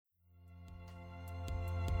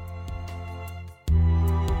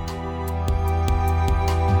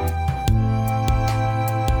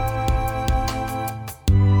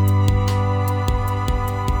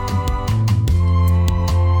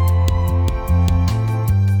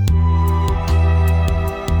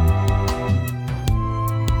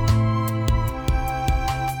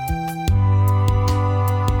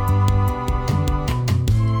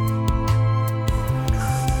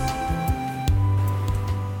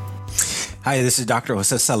Hi, this is Dr.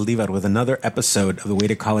 Jose Saldivar with another episode of the Way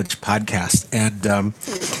to College podcast. And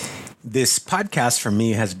this podcast for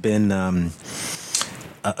me has been a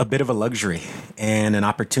bit of a luxury and an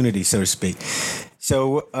opportunity, so to speak.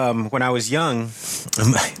 So when I was younger,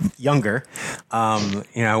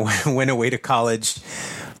 went away to college,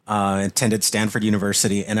 attended Stanford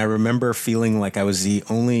University, and I remember feeling like I was the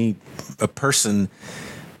only person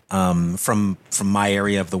from my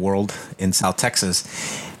area of the world in South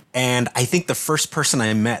Texas. And I think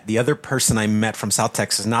the other person I met from South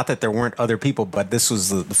Texas, not that there weren't other people, but this was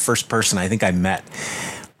the first person I think I met.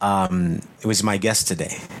 It was my guest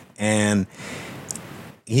today. And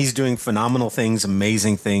he's doing phenomenal things,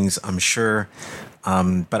 amazing things, I'm sure.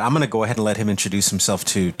 But I'm going to go ahead and let him introduce himself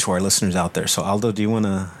to our listeners out there. So Aldo, do you want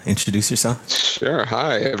to introduce yourself? Sure.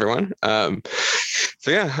 Hi, everyone. My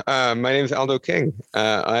name is Aldo King.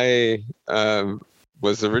 I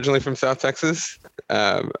was originally from South Texas.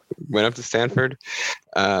 Went up to Stanford,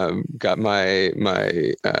 got my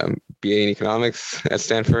BA in economics at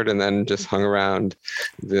Stanford, and then just hung around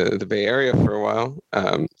the Bay Area for a while.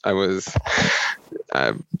 I was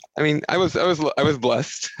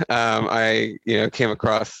blessed. I came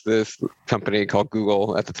across this company called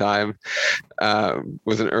Google at the time.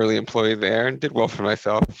 Was an early employee there and did well for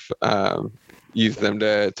myself. Used them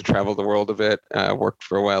to travel the world a bit. Worked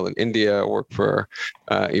for a while in India. Worked for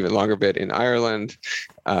even longer bit in Ireland.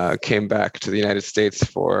 Came back to the United States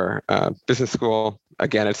for business school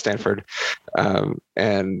again at Stanford,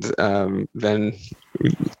 and then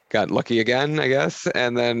got lucky again, I guess,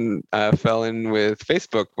 and then fell in with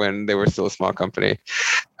Facebook when they were still a small company,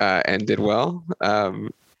 and did well.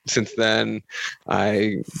 Since then,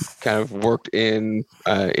 I kind of worked in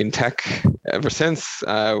tech ever since.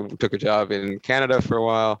 Took a job in Canada for a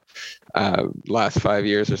while. Last 5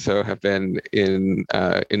 years or so have been in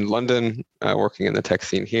London, working in the tech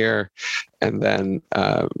scene here, and then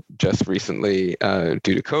just recently,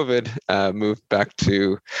 due to COVID, moved back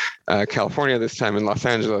to California. This time in Los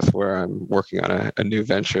Angeles, where I'm working on a new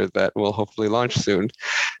venture that will hopefully launch soon.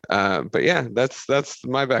 But yeah, that's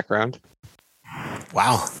my background.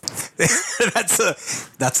 Wow,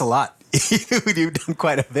 that's a lot. You've done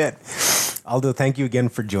quite a bit. Aldo, thank you again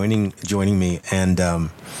for joining me. And I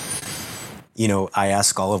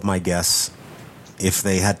ask all of my guests if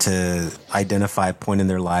they had to identify a point in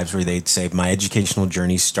their lives where they'd say, "My educational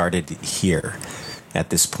journey started here." At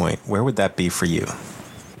this point, where would that be for you?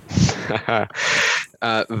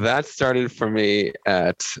 That started for me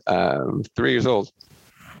at 3 years old.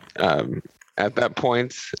 At that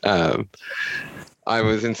point, I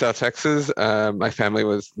was in South Texas. My family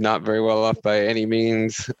was not very well off by any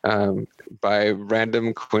means. By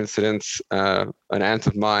random coincidence, an aunt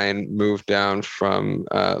of mine moved down from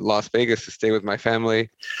Las Vegas to stay with my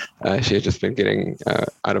family. She had just been getting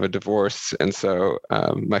out of a divorce, and so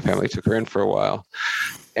my family took her in for a while.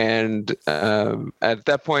 And at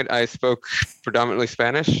that point, I spoke predominantly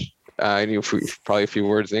Spanish. I knew probably a few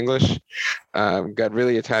words English. Got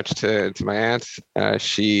really attached to my aunt.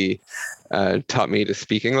 She taught me to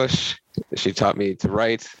speak English. She taught me to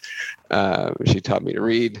write. She taught me to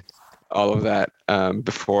read. All of that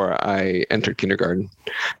before I entered kindergarten.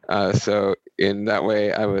 So in that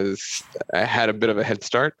way, I had a bit of a head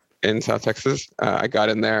start in South Texas. I got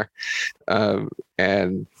in there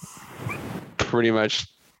and pretty much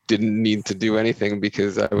didn't need to do anything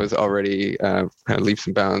because I was already kind of leaps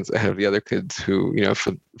and bounds ahead of the other kids who,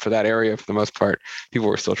 for that area, for the most part, people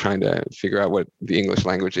were still trying to figure out what the English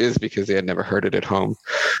language is because they had never heard it at home.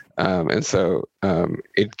 And so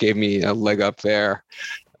it gave me a leg up there.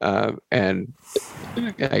 And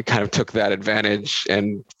I kind of took that advantage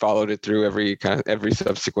and followed it through every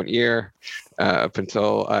subsequent year up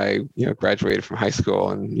until I graduated from high school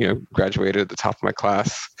and graduated at the top of my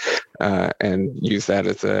class and used that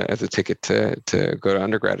as a ticket to go to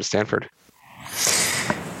undergrad at Stanford.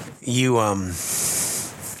 You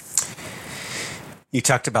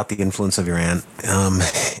talked about the influence of your aunt,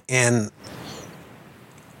 and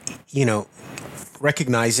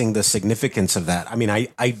recognizing the significance of that. I mean,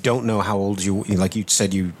 I don't know how old you, like you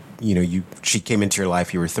said, she came into your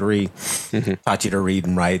life, you were 3, taught you to read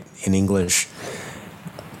and write in English.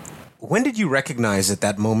 When did you recognize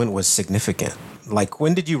that moment was significant? Like,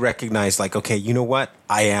 when did you recognize, like, okay, you know what?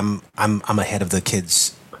 I'm ahead of the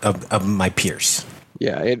kids of my peers.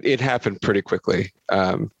 Yeah, it happened pretty quickly.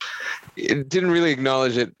 It didn't really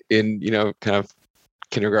acknowledge it in, kind of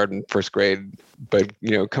kindergarten, first grade, but,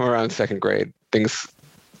 come around second grade, things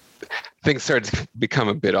started to become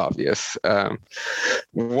a bit obvious.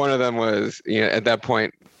 One of them was, at that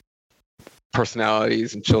point,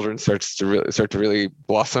 personalities in children start to really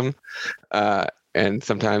blossom, and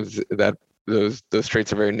sometimes that those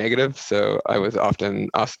traits are very negative. So I was often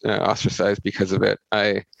ostracized because of it.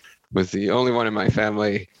 I was the only one in my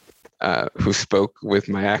family who spoke with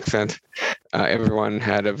my accent. Everyone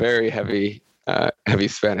had a very heavy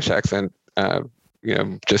Spanish accent.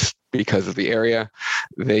 Just because of the area.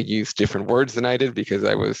 They used different words than I did because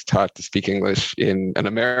I was taught to speak English in an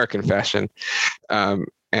American fashion.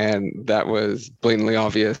 And that was blatantly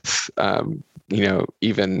obvious,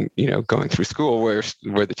 even, going through school where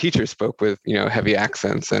the teachers spoke with, heavy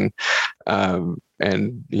accents and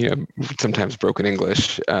sometimes broken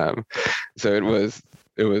English. So it was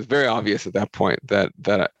very obvious at that point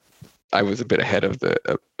that I was a bit ahead of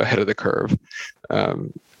the curve.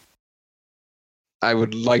 I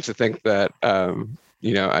would like to think that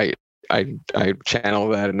I channel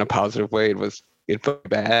that in a positive way. It felt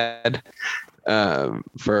bad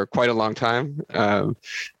for quite a long time,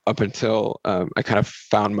 up until I kind of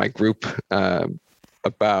found my group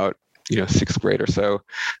about sixth grade or so,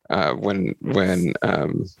 when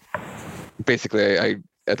basically I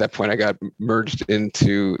at that point I got merged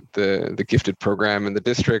into the gifted program in the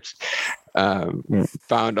district,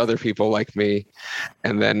 found other people like me,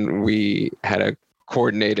 and then we had a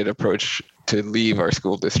coordinated approach to leave our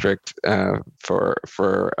school district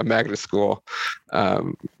for a magnet school,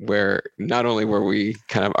 where not only were we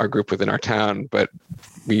kind of our group within our town, but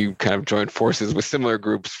we kind of joined forces with similar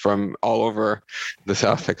groups from all over the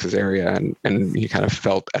South Texas area, and you kind of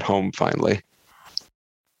felt at home finally.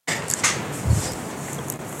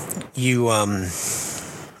 You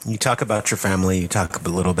talk about your family, you talk a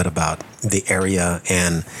little bit about the area,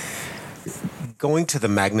 and going to the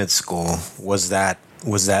magnet school, was that,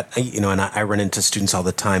 and I run into students all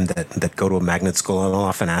the time that go to a magnet school, and I'll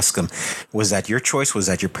often ask them, was that your choice? Was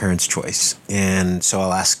that your parents' choice? And so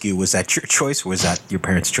I'll ask you, was that your choice? Or was that your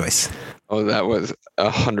parents' choice? Oh, that was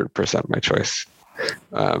 100% my choice.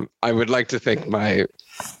 I would like to think my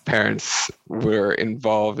parents were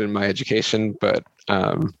involved in my education, but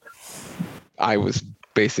I was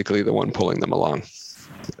basically the one pulling them along.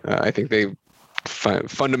 I think they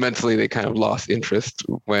fundamentally they kind of lost interest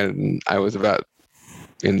when I was about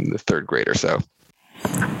in the third grade or so.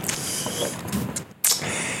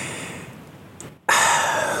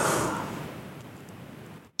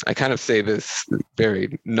 I kind of say this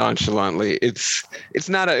very nonchalantly. It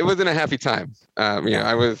wasn't a happy time.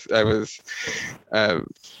 I was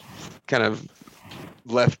kind of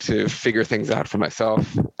left to figure things out for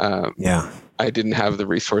myself. I didn't have the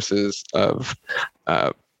resources of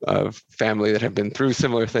family that had been through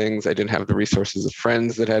similar things. I didn't have the resources of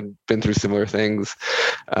friends that had been through similar things.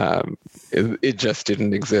 It just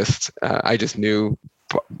didn't exist. I just knew,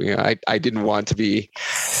 I didn't want to be.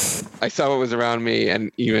 I saw what was around me,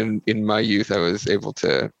 and even in my youth, I was able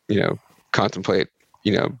to, contemplate,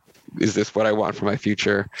 is this what I want for my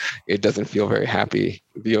future? It doesn't feel very happy.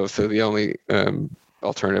 So the only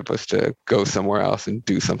alternative was to go somewhere else and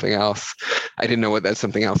do something else. I didn't know what that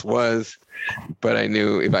something else was, but I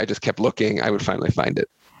knew if I just kept looking, I would finally find it.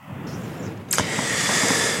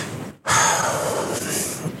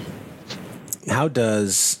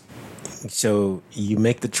 So you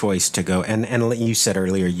make the choice to go, and you said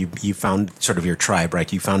earlier you found sort of your tribe,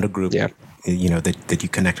 right? You found a group, yeah, that you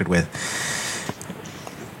connected with.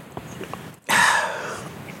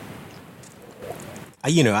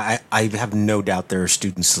 I have no doubt there are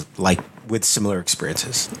students with similar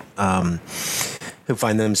experiences who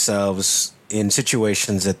find themselves in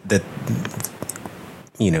situations that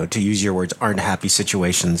to use your words, aren't happy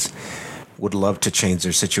situations, would love to change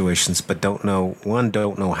their situations, but don't know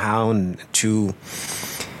how, and two,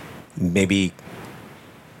 maybe,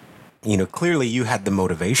 clearly you had the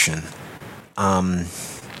motivation.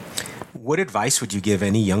 What advice would you give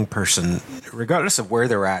any young person, regardless of where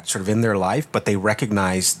they're at sort of in their life, but they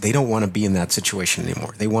recognize they don't want to be in that situation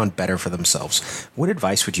anymore? They want better for themselves. What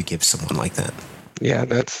advice would you give someone like that? Yeah,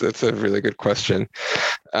 that's a really good question.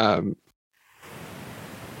 I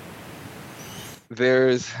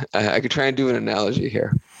could try and do an analogy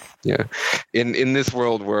here. In this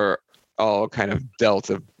world, we're all kind of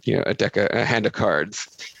dealt a hand of cards.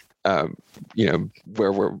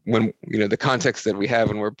 Where when the context that we have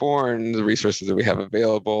when we're born, the resources that we have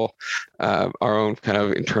available, our own kind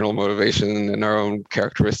of internal motivation and our own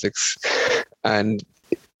characteristics, and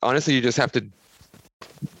honestly, you just have to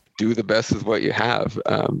do the best with what you have.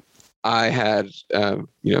 I had,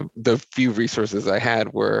 the few resources I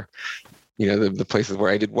had were, the places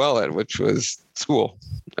where I did well at, which was school.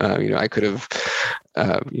 I could have,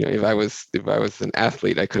 if I was an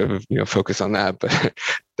athlete, I could have, focused on that, but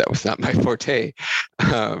that was not my forte.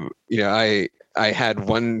 I had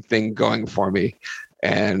one thing going for me,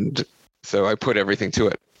 and so I put everything to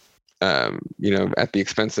it. at the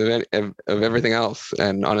expense of everything else.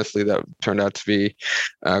 And honestly, that turned out to be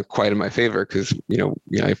quite in my favor because,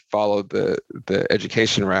 I followed the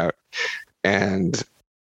education route, and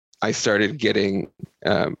I started getting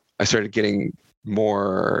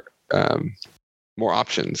more more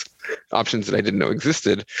options that I didn't know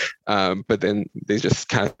existed, but then they just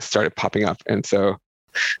kind of started popping up, and so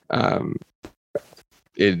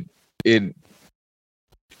it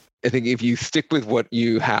I think if you stick with what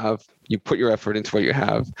you have, you put your effort into what you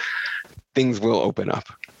have, things will open up.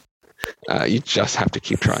 You just have to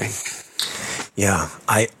keep trying. Yeah,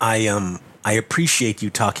 I appreciate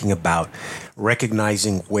you talking about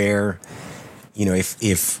recognizing where,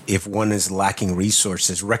 if one is lacking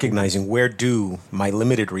resources, recognizing where do my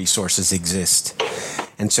limited resources exist.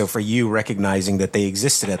 And so for you, recognizing that they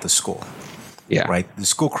existed at the school. Yeah. Right. The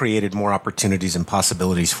school created more opportunities and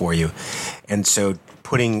possibilities for you. And so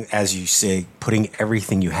putting, as you say, putting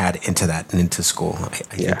everything you had into that and into school,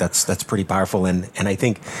 I think that's pretty powerful. And I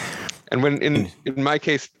think, and when in my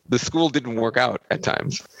case, the school didn't work out at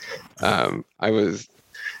times. Our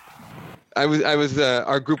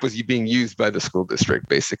group was being used by the school district.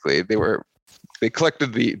 Basically, they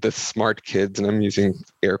collected the smart kids, and I'm using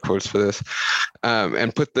air quotes for this,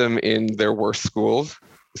 and put them in their worst schools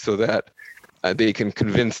so that they can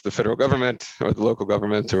convince the federal government or the local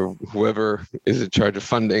government or whoever is in charge of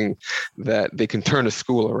funding that they can turn a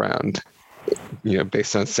school around,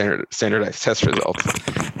 based on standardized test results.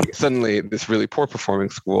 Suddenly, this really poor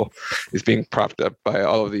performing school is being propped up by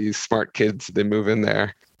all of these smart kids. They move in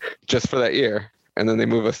there just for that year, and then they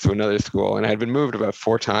move us to another school. And I had been moved about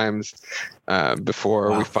 4 times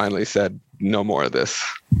before we finally said, no more of this.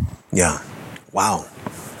 Yeah. Wow.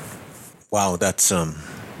 That's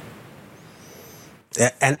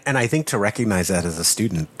And I think to recognize that as a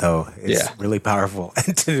student, though, is really powerful.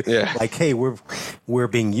 And to hey, we're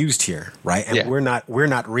being used here, right? And we're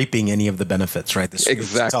not reaping any of the benefits, right?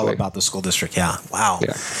 Exactly. It's all about the school district. Yeah. Wow.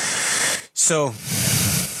 Yeah. So,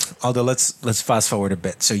 Aldo, let's fast forward a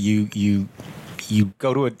bit. So you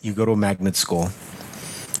go to a magnet school.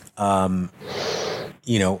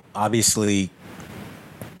 Obviously,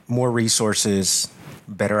 more resources,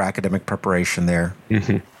 better academic preparation there.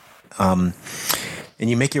 Mm-hmm. And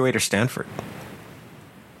you make your way to Stanford.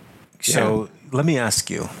 So let me ask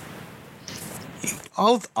you,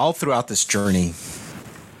 all throughout this journey,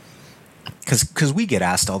 because we get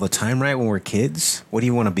asked all the time, right, when we're kids, what do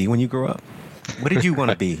you want to be when you grow up? What did you want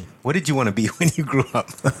to be? What did you want to be when you grew up?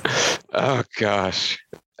 Oh, gosh.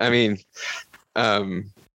 I mean,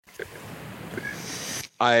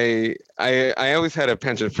 I always had a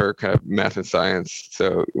penchant for kind of math and science,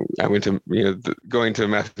 so I went to going to a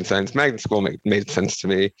math and science magnet school made sense to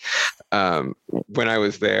me. When I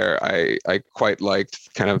was there, I quite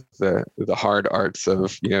liked kind of the hard arts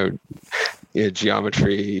of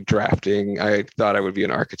geometry, drafting. I thought I would be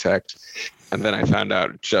an architect, and then I found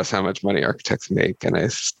out just how much money architects make, and I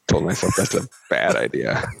told myself that's a bad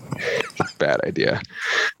idea. It's a bad idea.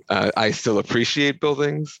 I still appreciate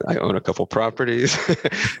buildings. I own a couple properties.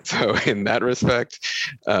 So in that respect,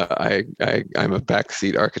 I'm a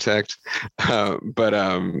backseat architect. But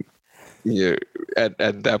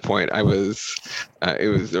at that point, it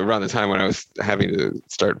was around the time when I was having to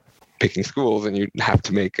start picking schools, and you have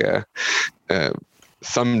to make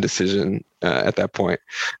some decision at that point.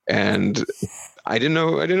 And I didn't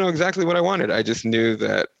know exactly what I wanted. I just knew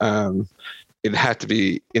that it had to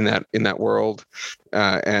be in that world,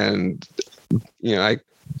 and I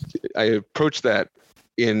approached that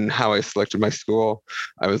in how I selected my school.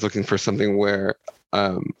 I was looking for something where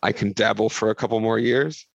I can dabble for a couple more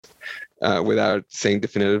years without saying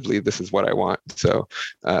definitively this is what I want. So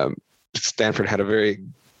Stanford had a very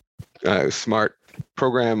smart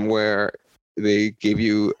program where they gave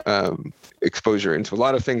you exposure into a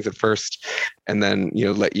lot of things at first, and then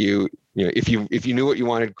let you if you knew what you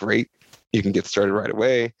wanted, great, you can get started right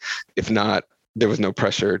away. If not, there was no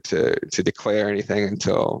pressure to declare anything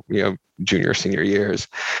until junior, senior years,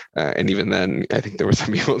 and even then, I think there were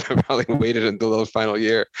some people that probably waited until the final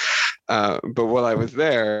year. But while I was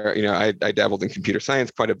there, I dabbled in computer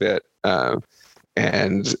science quite a bit,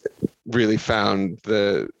 and really found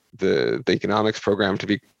the economics program to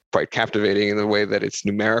be quite captivating in the way that it's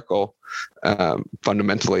numerical,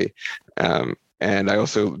 fundamentally. And I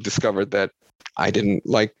also discovered that I didn't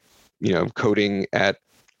like, coding at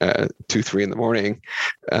 2-3 in the morning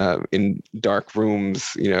in dark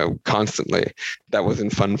rooms, constantly. That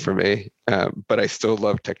wasn't fun for me. But I still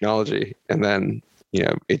love technology. And then,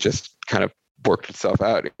 it just kind of worked itself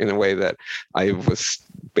out in a way that I was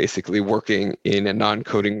basically working in a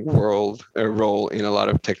non-coding role in a lot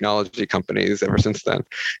of technology companies ever since then.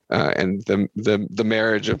 And the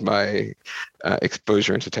marriage of my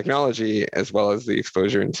exposure into technology as well as the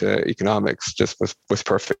exposure into economics just was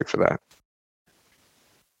perfect for that.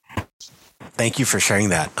 Thank you for sharing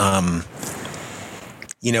that.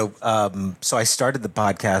 So I started the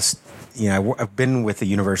podcast. I've been with the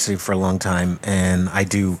university for a long time, and I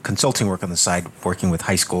do consulting work on the side, working with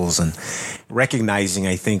high schools and recognizing,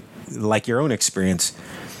 I think, like your own experience,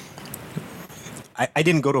 I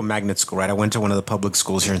didn't go to a magnet school, right? I went to one of the public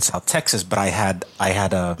schools here in South Texas, but I had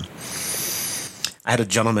a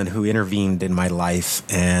gentleman who intervened in my life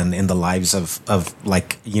and in the lives of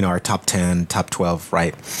our top 10, top 12,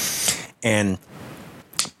 right? And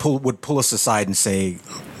would pull us aside and say,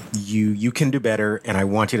 you can do better, and I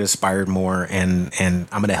want you to aspire more, and I'm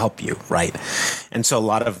going to help you, right? And so a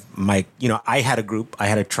lot of my, I had a group, I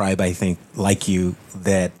had a tribe, I think, like you,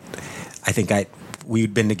 that I think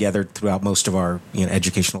we'd been together throughout most of our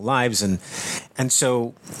educational lives, and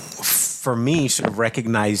so for me, sort of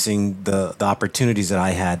recognizing the opportunities that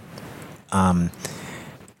I had,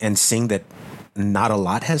 and seeing that not a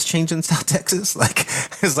lot has changed in South Texas.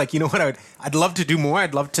 It's like, you know what, I'd love to do more.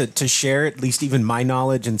 I'd love to share at least even my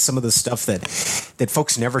knowledge and some of the stuff that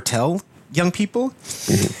folks never tell young people.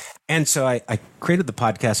 Mm-hmm. And so I created the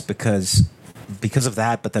podcast because of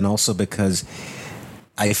that, but then also because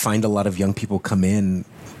I find a lot of young people come in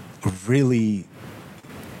really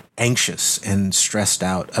anxious and stressed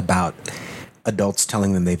out about adults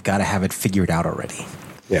telling them they've got to have it figured out already.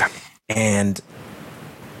 Yeah. And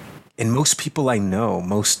most people I know,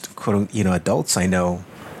 most quote, adults I know,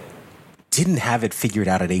 didn't have it figured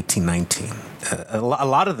out at 18, 19. A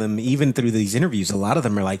lot of them, even through these interviews, a lot of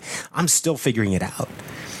them are like, I'm still figuring it out,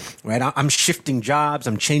 right? I'm shifting jobs.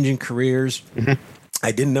 I'm changing careers. Mm-hmm.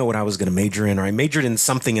 I didn't know what I was going to major in, or I majored in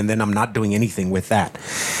something and then I'm not doing anything with that.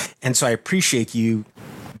 And so I appreciate you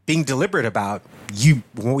being deliberate about you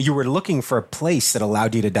were looking for a place that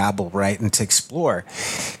allowed you to dabble, right, and to explore.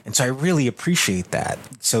 And so I really appreciate that.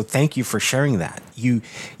 So thank you for sharing that. You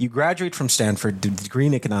graduate from Stanford, degree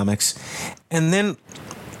in economics, and then,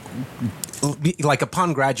 like,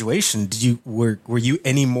 upon graduation, were you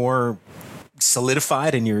any more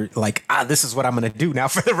solidified and you're like, this is what I'm going to do now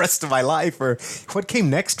for the rest of my life? Or what came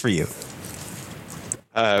next for you?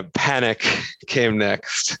 Panic came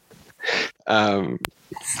next.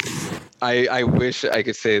 I wish I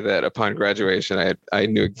could say that upon graduation, I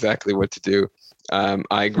knew exactly what to do.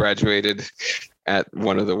 I graduated at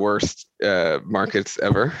one of the worst markets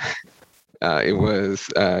ever. It was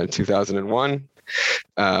 2001.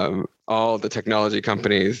 All the technology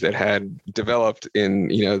companies that had developed in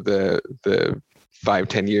the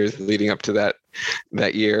 5-10 years leading up to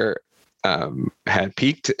that year had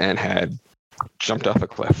peaked and had jumped off a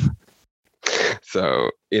cliff. So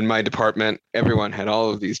in my department, everyone had all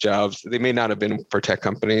of these jobs. They may not have been for tech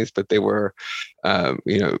companies, but they were,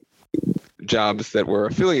 jobs that were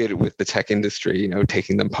affiliated with the tech industry,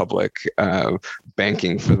 taking them public,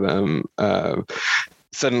 banking for them.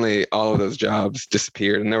 Suddenly all of those jobs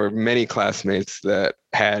disappeared. And there were many classmates that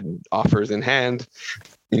had offers in hand,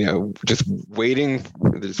 just waiting for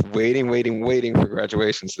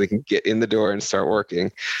graduation so they can get in the door and start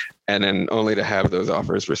working, and then only to have those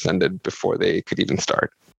offers rescinded before they could even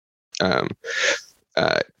start.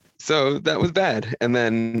 So that was bad. And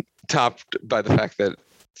then topped by the fact that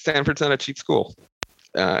Stanford's not a cheap school.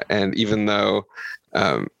 And even though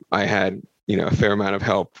I had, a fair amount of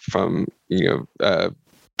help from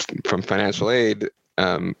financial aid,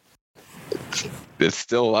 there's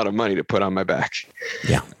still a lot of money to put on my back.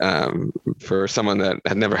 Yeah. For someone that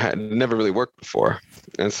had never really worked before.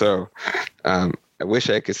 And so I wish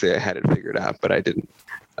I could say I had it figured out, but I didn't.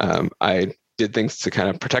 I did things to kind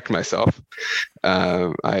of protect myself.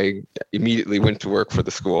 I immediately went to work for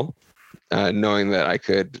the school, knowing that I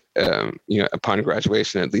could, upon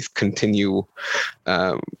graduation, at least continue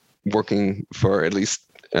working for at least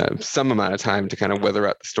some amount of time to kind of weather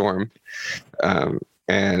out the storm.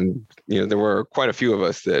 And there were quite a few of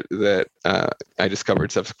us that I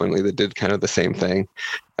discovered subsequently that did kind of the same thing,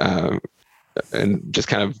 and just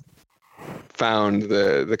kind of found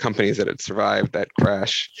the companies that had survived that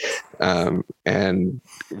crash, and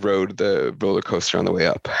rode the roller coaster on the way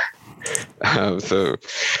up. So,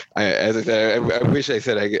 as I said, I wish I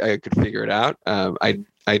said I could figure it out.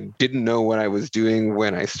 I didn't know what I was doing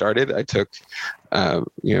when I started. I took, at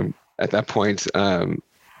that point,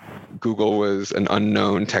 Google was an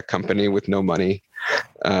unknown tech company with no money,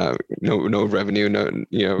 no revenue,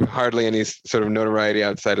 hardly any sort of notoriety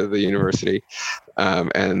outside of the university,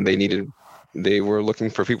 and they needed they were looking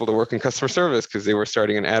for people to work in customer service because they were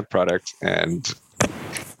starting an ad product, and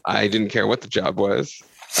I didn't care what the job was.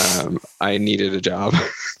 I needed a job,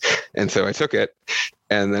 and so I took it.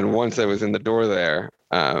 And then once I was in the door there,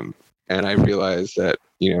 and I realized that,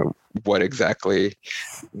 what exactly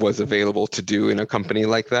was available to do in a company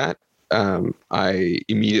like that, I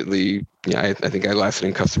immediately, I think I lasted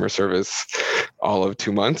in customer service all of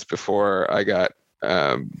 2 months before I got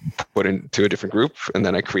put into a different group. And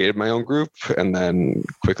then I created my own group, and then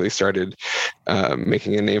quickly started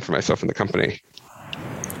making a name for myself in the company.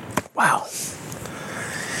 Wow.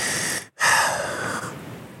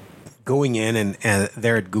 Going in and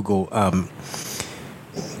there at Google,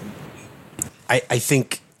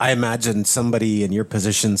 I imagine somebody in your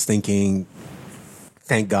positions thinking,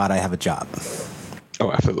 thank God I have a job.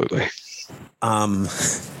 Oh, absolutely.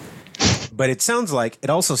 But it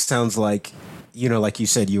also sounds like, like you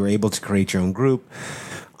said, you were able to create your own group,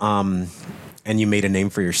 and you made a name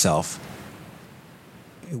for yourself.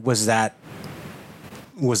 Was that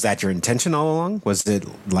your intention all along? Was it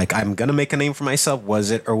like, I'm going to make a name for myself?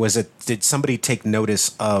 Did somebody take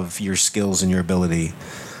notice of your skills and your ability?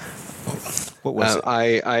 What was it?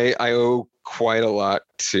 I owe quite a lot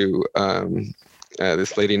to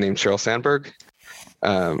this lady named Sheryl Sandberg,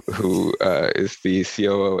 who is the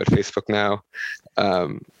COO at Facebook now.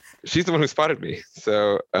 She's the one who spotted me.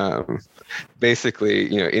 So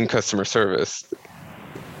basically, in customer service,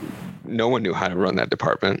 no one knew how to run that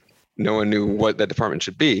department. No one knew what that department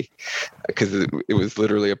should be, because it was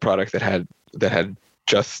literally a product that had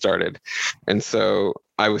just started. And so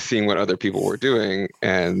I was seeing what other people were doing,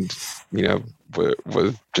 and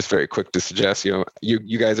was just very quick to suggest,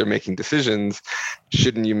 you guys are making decisions.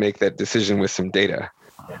 Shouldn't you make that decision with some data?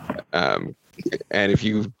 And if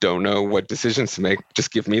you don't know what decisions to make,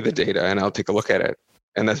 just give me the data and I'll take a look at it.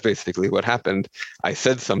 And that's basically what happened. I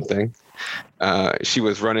said something. She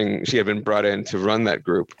had been brought in to run that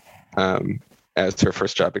group as her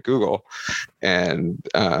first job at Google. And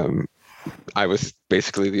I was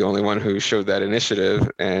basically the only one who showed that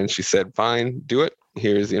initiative. And she said, fine, do it.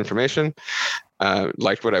 Here's the information.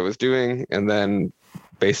 Liked what I was doing. And then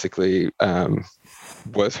basically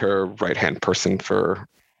was her right-hand person for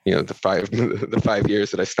the 5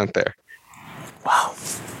 years that I spent there. Wow.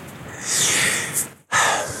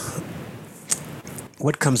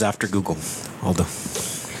 What comes after Google, Aldo?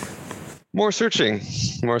 More searching.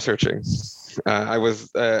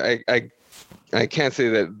 I can't say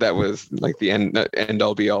that was like the end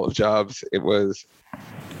all be all of jobs. It was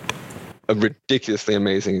a ridiculously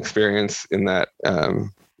amazing experience in that,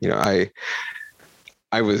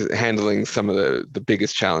 I was handling some of the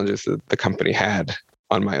biggest challenges that the company had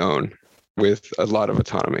on my own with a lot of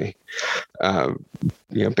autonomy.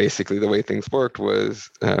 Basically the way things worked was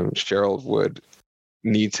Sheryl would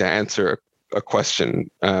need to answer a question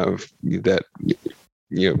that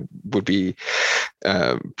would be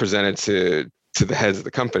presented to the heads of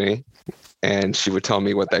the company, and she would tell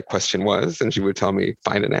me what that question was, and she would tell me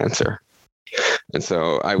find an answer. And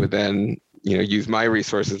so I would then use my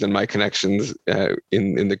resources and my connections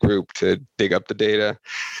in the group to dig up the data,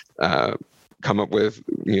 come up with,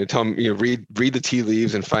 read the tea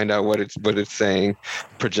leaves and find out what it's saying,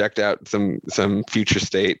 project out some future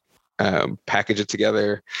state, package it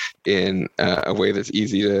together in a way that's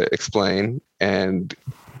easy to explain, and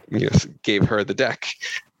gave her the deck,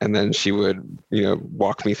 and then she would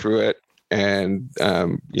walk me through it and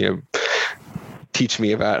teach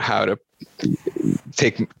me about how to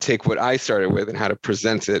take what I started with and how to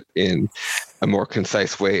present it in a more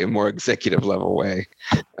concise way, a more executive level way,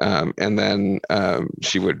 and then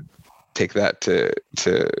she would take that to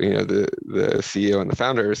the CEO and the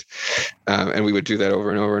founders, and we would do that over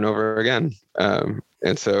and over and over again.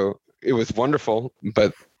 And so it was wonderful,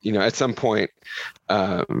 but at some point,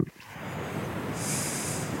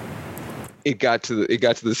 it got to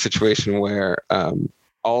the situation where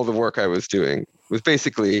all the work I was doing was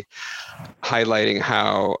basically highlighting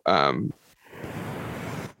how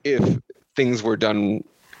if things were done,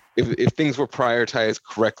 if things were prioritized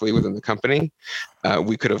correctly within the company,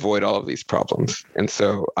 we could avoid all of these problems. And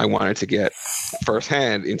so I wanted to get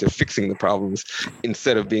firsthand into fixing the problems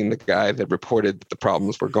instead of being the guy that reported that the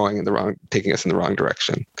problems were taking us in the wrong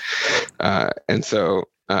direction. And so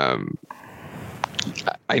I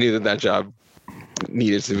knew that job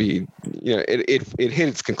needed to be, it hit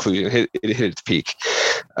its conclusion, it hit its peak.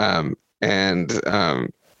 And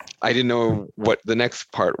I didn't know what the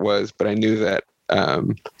next part was, but I knew that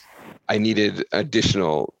I needed an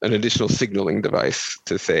additional signaling device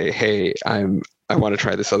to say, hey, I want to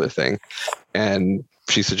try this other thing. And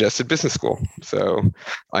she suggested business school. So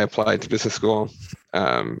I applied to business school,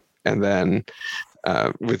 and then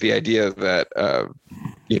with the idea that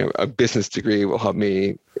a business degree will help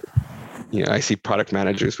me. I see product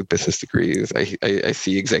managers with business degrees. I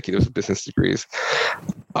see executives with business degrees.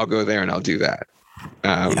 I'll go there and I'll do that.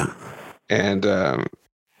 And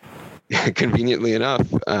conveniently enough,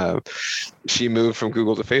 she moved from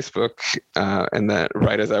Google to Facebook, and that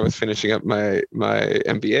right as I was finishing up my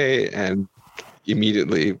MBA, and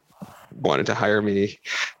immediately wanted to hire me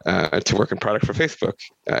to work in product for Facebook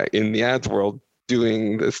in the ads world,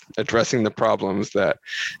 doing this, addressing the problems that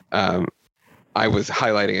I was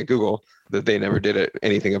highlighting at Google that they never did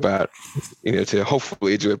anything about, to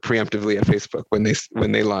hopefully do it preemptively at Facebook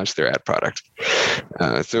when they launched their ad product.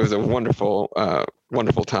 So it was a wonderful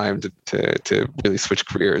time to really switch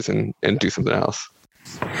careers and do something else.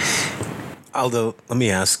 Aldo, let me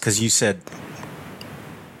ask, because you said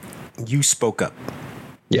you spoke up.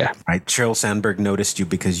 Yeah. Right. Sheryl Sandberg noticed you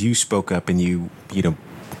because you spoke up and you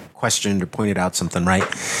questioned or pointed out something, right?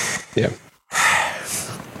 Yeah.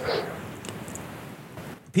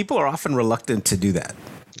 People are often reluctant to do that.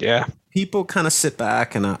 Yeah. People kind of sit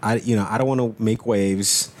back and I don't want to make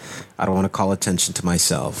waves. I don't want to call attention to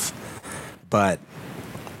myself. But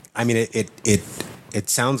I mean, it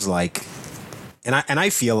sounds like, and I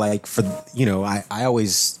feel like I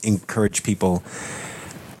always encourage people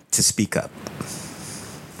to speak up.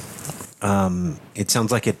 It sounds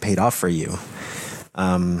like it paid off for you.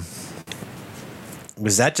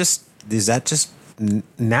 Is that just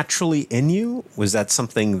naturally in you? Was that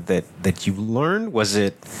something that you learned? Was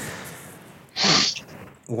it?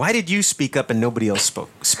 Why did you speak up and nobody else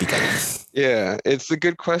speak up? Yeah, it's a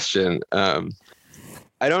good question.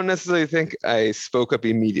 I don't necessarily think I spoke up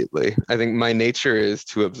immediately. I think my nature is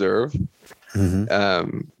to observe. Mm-hmm.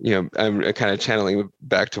 I'm kind of channeling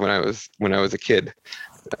back to when I was a kid.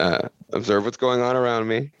 Observe what's going on around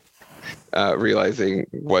me, realizing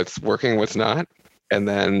what's working, what's not. And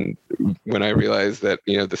then when I realize that,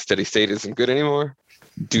 the steady state isn't good anymore,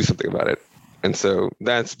 do something about it. And so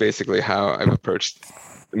that's basically how I've approached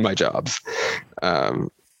my jobs.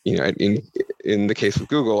 In the case of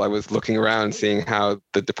Google, I was looking around, seeing how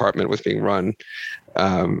the department was being run,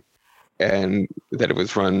 and that it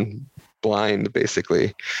was run blind,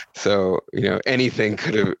 basically. So, anything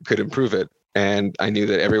could improve it. And I knew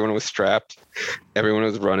that everyone was strapped, everyone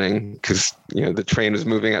was running because, the train was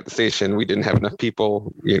moving at the station. We didn't have enough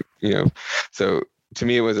people, So to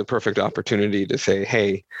me, it was a perfect opportunity to say,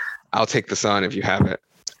 hey, I'll take this on if you have it,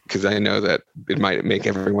 because I know that it might make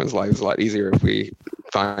everyone's lives a lot easier if we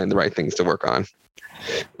find the right things to work on.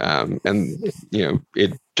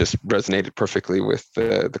 It just resonated perfectly with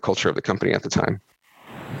the culture of the company at the time.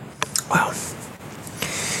 Wow.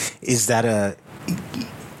 Is that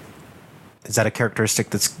a characteristic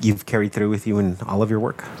that you've carried through with you in all of your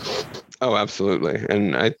work? Oh, absolutely.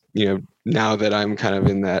 And I, now that I'm kind of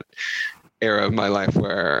in that era of my life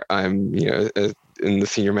where I'm, in the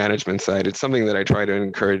senior management side, it's something that I try to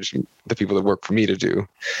encourage the people that work for me to do.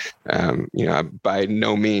 By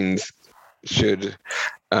no means should,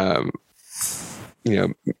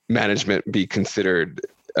 management be considered,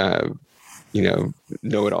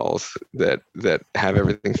 know-it-alls that have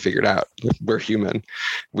everything figured out. We're human.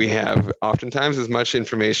 We have oftentimes as much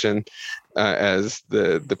information as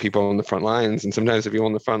the people on the front lines, and sometimes the people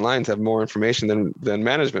on the front lines have more information than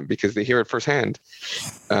management because they hear it firsthand.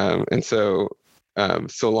 And so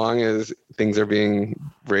long as things are being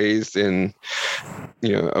raised in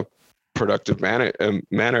a productive manner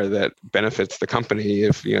that benefits the company,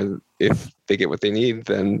 if they get what they need,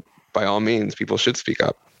 then by all means people should speak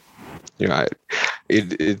up.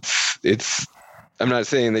 It's I'm not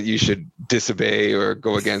saying that you should disobey or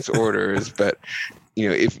go against orders, but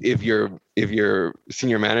if your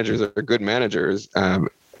senior managers are good managers,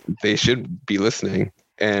 they should be listening.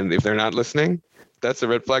 And if they're not listening, that's a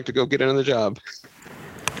red flag to go get another job.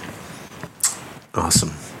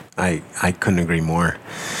 Awesome. I couldn't agree more.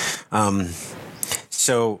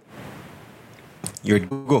 So you're at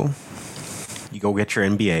Google, you go get your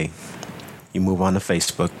MBA, you move on to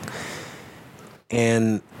Facebook.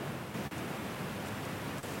 And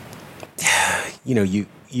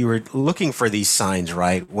you were looking for these signs,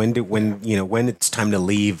 right? When it's time to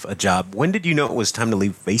leave a job. When did you know it was time to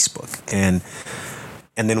leave Facebook? And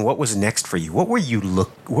then what was next for you? What were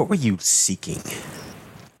you seeking?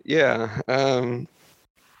 Yeah.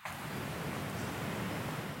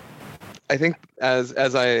 I think as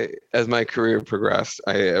my career progressed,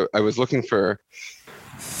 I was looking for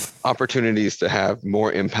opportunities to have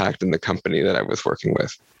more impact in the company that I was working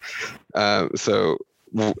with. So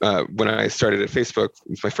when I started at Facebook,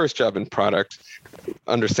 it was my first job in product.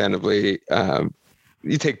 Understandably,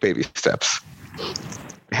 you take baby steps.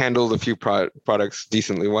 handled a few products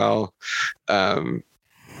decently well,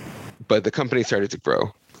 but the company started to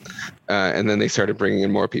grow, and then they started bringing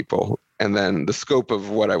in more people, and then the scope of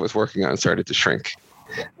what I was working on started to shrink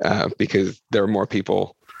because there were more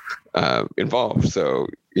people involved. So,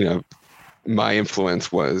 my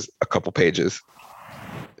influence was a couple pages,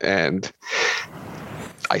 and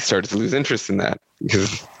I started to lose interest in that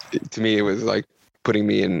because to me it was like putting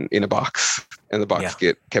me in a box, and the box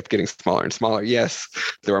kept getting smaller and smaller. Yes,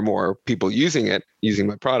 there are more people using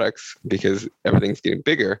my products because everything's getting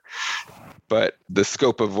bigger, but the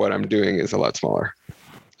scope of what I'm doing is a lot smaller.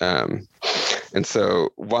 And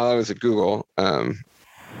so while I was at Google,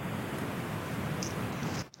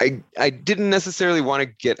 I didn't necessarily want to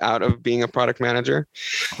get out of being a product manager,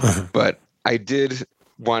 but I did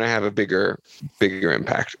want to have a bigger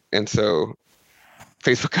impact. And so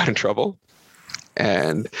Facebook got in trouble,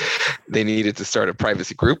 and they needed to start a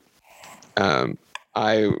privacy group.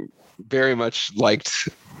 I very much liked,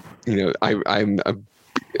 I'm a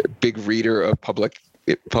big reader of public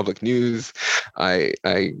news. I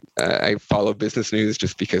follow business news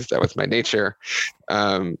just because that was my nature.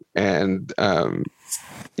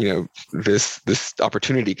 This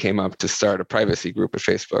opportunity came up to start a privacy group at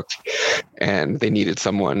Facebook, and they needed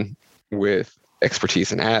someone with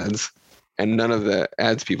expertise in ads, and none of the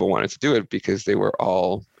ads people wanted to do it because they were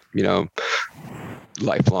all,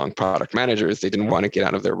 lifelong product managers. They didn't want to get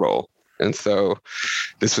out of their role. And so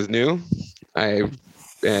this was new.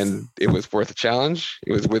 And it was worth a challenge.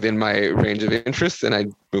 It was within my range of interests, and I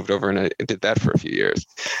moved over and I did that for a few years.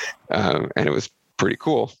 And it was pretty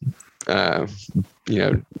cool.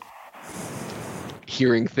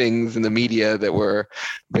 Hearing things in the media that were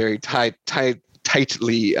very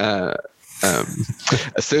tightly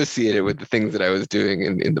associated with the things that I was doing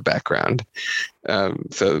in the background.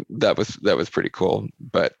 So that was pretty cool.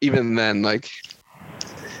 But even then,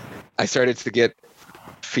 I started to get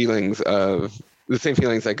feelings of the same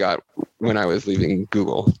feelings I got when I was leaving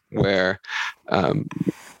Google, where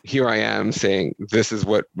here I am saying, this is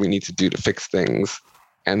what we need to do to fix things,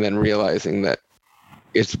 and then realizing that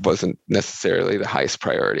it wasn't necessarily the highest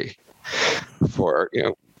priority for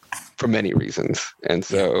many reasons. And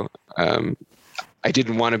so I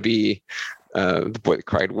didn't want to be the boy that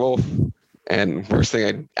cried wolf. And worst thing,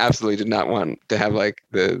 I absolutely did not want to have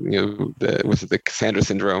the Cassandra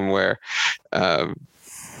syndrome, where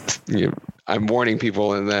I'm warning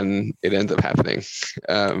people and then it ends up happening.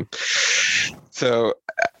 So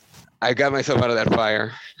I got myself out of that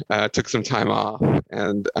fire, took some time off,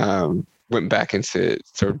 and went back into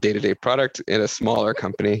sort of day-to-day product in a smaller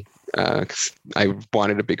company because I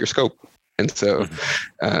wanted a bigger scope. And so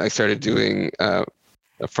I started doing a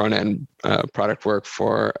front-end product work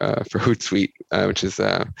for Hootsuite, which is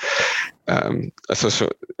a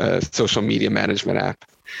social media management app.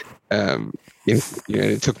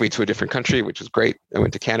 It took me to a different country, which was great. I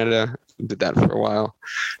went to Canada, did that for a while.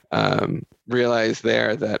 Realized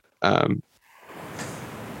there that,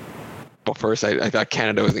 first I thought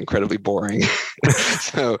Canada was incredibly boring,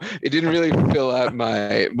 so it didn't really fill out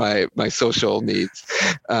my social needs.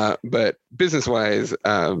 But business-wise,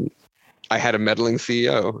 I had a meddling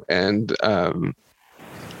CEO, and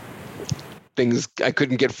things I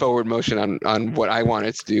couldn't get forward motion on what I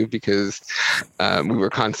wanted to do because we were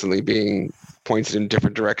constantly being pointed in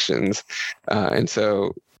different directions. And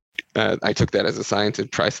so I took that as a sign to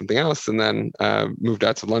try something else, and then moved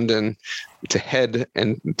out to London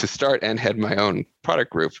to start and head my own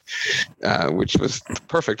product group, which was the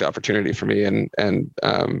perfect opportunity for me, and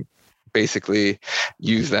basically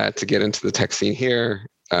use that to get into the tech scene here.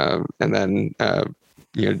 And then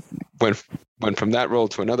went from that role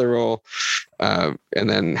to another role, and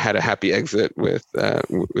then had a happy exit with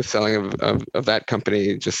selling of that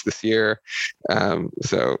company just this year.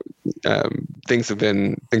 So things have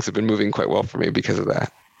been moving quite well for me because of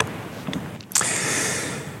that.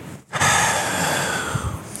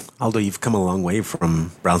 Aldo, you've come a long way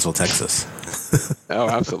from Brownsville, Texas. Oh,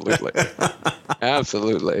 absolutely,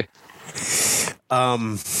 absolutely.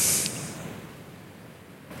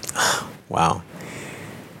 Wow.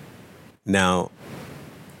 Now,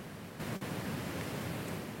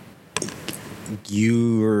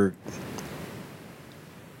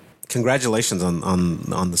 congratulations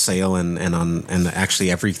on the sale and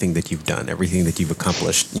actually everything that you've done, everything that you've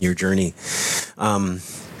accomplished in your journey.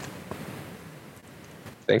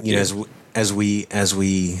 Thank you. As we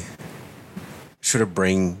sort of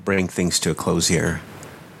bring things to a close here,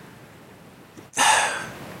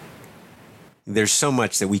 there's so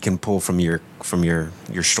much that we can pull from your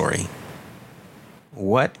story.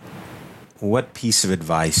 What piece of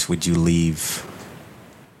advice would you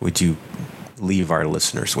leave our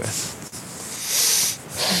listeners with?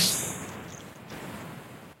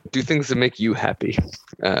 Do things that make you happy.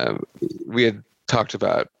 We had talked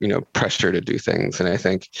about, pressure to do things. And I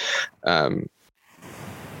think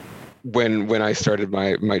when I started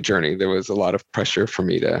my journey, there was a lot of pressure for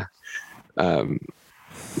me to,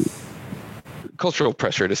 cultural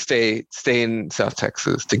pressure to stay in South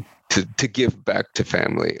Texas, to give back to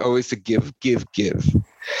family, always to give.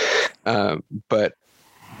 But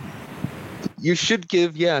you should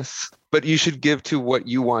give, yes, but you should give to what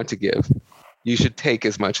you want to give. You should take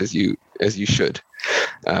as much as you should,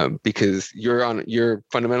 because you're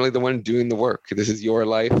fundamentally the one doing the work. This is your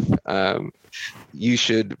life. You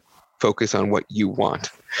should focus on what you want.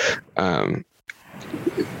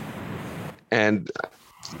 And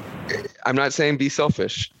I'm not saying be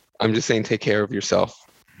selfish. I'm just saying take care of yourself.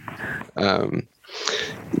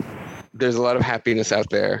 There's a lot of happiness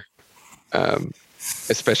out there,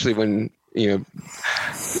 especially when,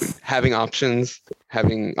 having options,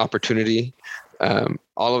 having opportunity.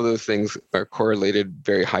 All of those things are correlated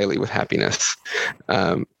very highly with happiness.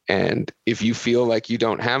 And if you feel like you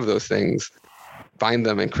don't have those things, find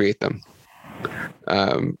them and create them.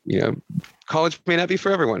 College may not be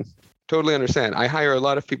for everyone. Totally understand. I hire a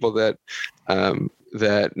lot of people that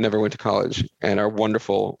never went to college and are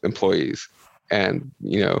wonderful employees. And,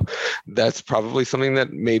 that's probably something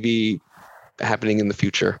that may be happening in the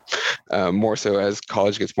future, more so as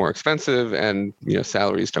college gets more expensive and,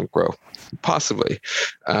 salaries don't grow, possibly.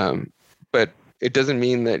 But it doesn't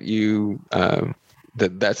mean that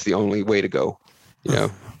that's the only way to go.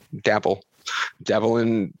 Dabble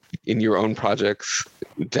in your own projects,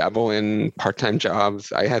 dabble in part-time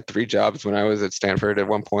jobs. I had 3 jobs when I was at Stanford at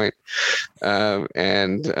one point.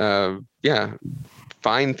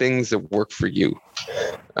 Find things that work for you.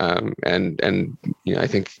 I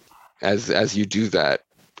think as you do that,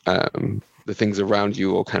 the things around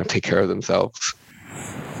you will kind of take care of themselves.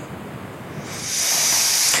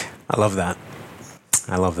 I love that.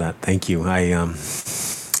 Thank you. I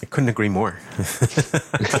couldn't agree more.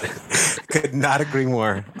 Could not agree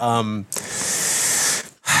more.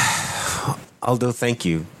 Aldo, thank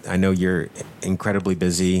you. I know you're incredibly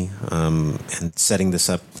busy, and setting this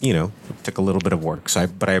up, took a little bit of work.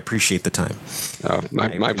 But I appreciate the time. Oh,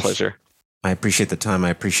 my pleasure. I appreciate the time. I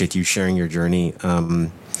appreciate you sharing your journey.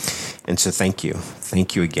 And so thank you.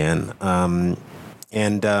 Thank you again.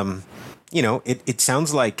 It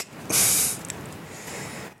sounds like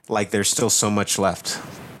there's still so much left,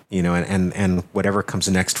 and whatever comes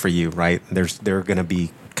next for you, right? There are going to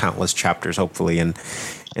be countless chapters, hopefully.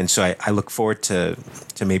 And so I look forward to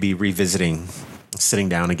maybe revisiting, sitting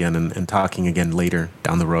down again and talking again later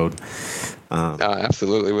down the road.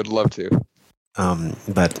 Absolutely. Would love to.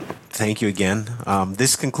 But thank you again.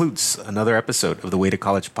 This concludes another episode of the Way to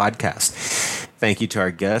College podcast. Thank you to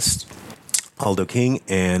our guest, Aldo King,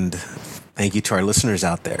 and thank you to our listeners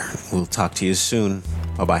out there. We'll talk to you soon.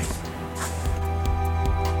 Bye-bye.